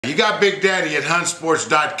You got Big Daddy at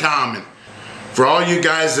HuntSports.com, and for all you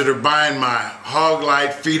guys that are buying my hog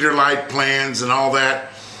light, feeder light plans and all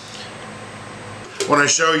that, I want to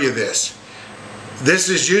show you this. This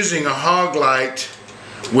is using a hog light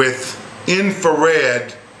with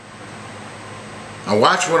infrared. Now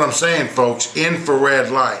watch what I'm saying, folks,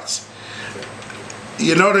 infrared lights.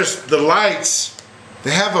 You notice the lights,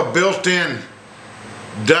 they have a built-in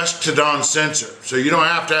dusk to dawn sensor, so you don't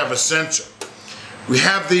have to have a sensor. We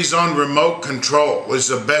have these on remote control. This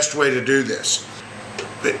is the best way to do this.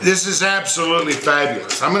 This is absolutely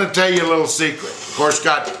fabulous. I'm going to tell you a little secret. Of course,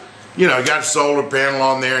 got a solar panel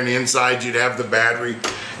on there, and the inside you'd have the battery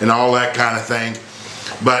and all that kind of thing.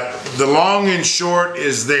 But the long and short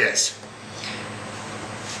is this.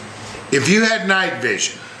 If you had night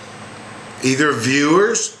vision, either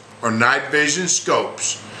viewers or night vision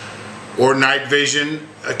scopes or night vision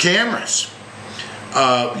cameras,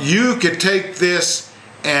 you could take this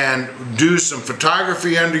and do some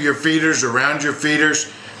photography under your feeders, around your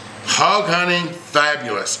feeders. Hog hunting,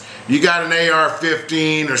 fabulous. You got an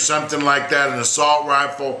AR-15 or something like that, an assault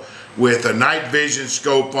rifle with a night vision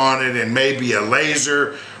scope on it and maybe a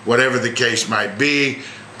laser, whatever the case might be.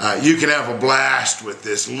 You can have a blast with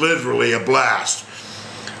this, literally a blast.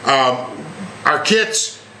 Our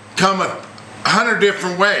kits come 100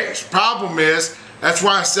 different ways. Problem is, that's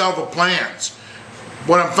why I sell the plans.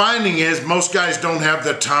 What I'm finding is most guys don't have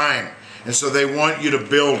the time, and so they want you to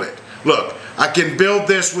build it. Look, I can build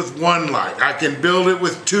this with 1 light. I can build it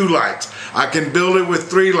with 2 lights. I can build it with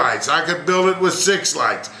 3 lights. I could build it with 6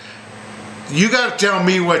 lights. You got to tell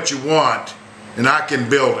me what you want, and I can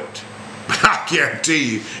build it. But I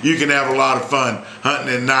guarantee you, you can have a lot of fun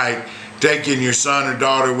hunting at night, taking your son or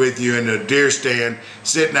daughter with you in a deer stand,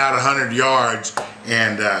 sitting out 100 yards,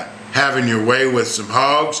 and having your way with some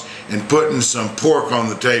hogs and putting some pork on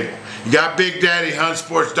the table. You got Big Daddy,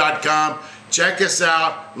 HuntSports.com. Check us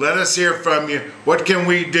out. Let us hear from you. What can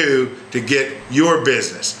we do to get your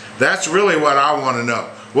business? That's really what I want to know.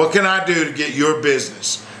 What can I do to get your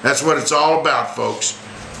business? That's what it's all about, folks.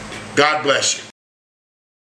 God bless you.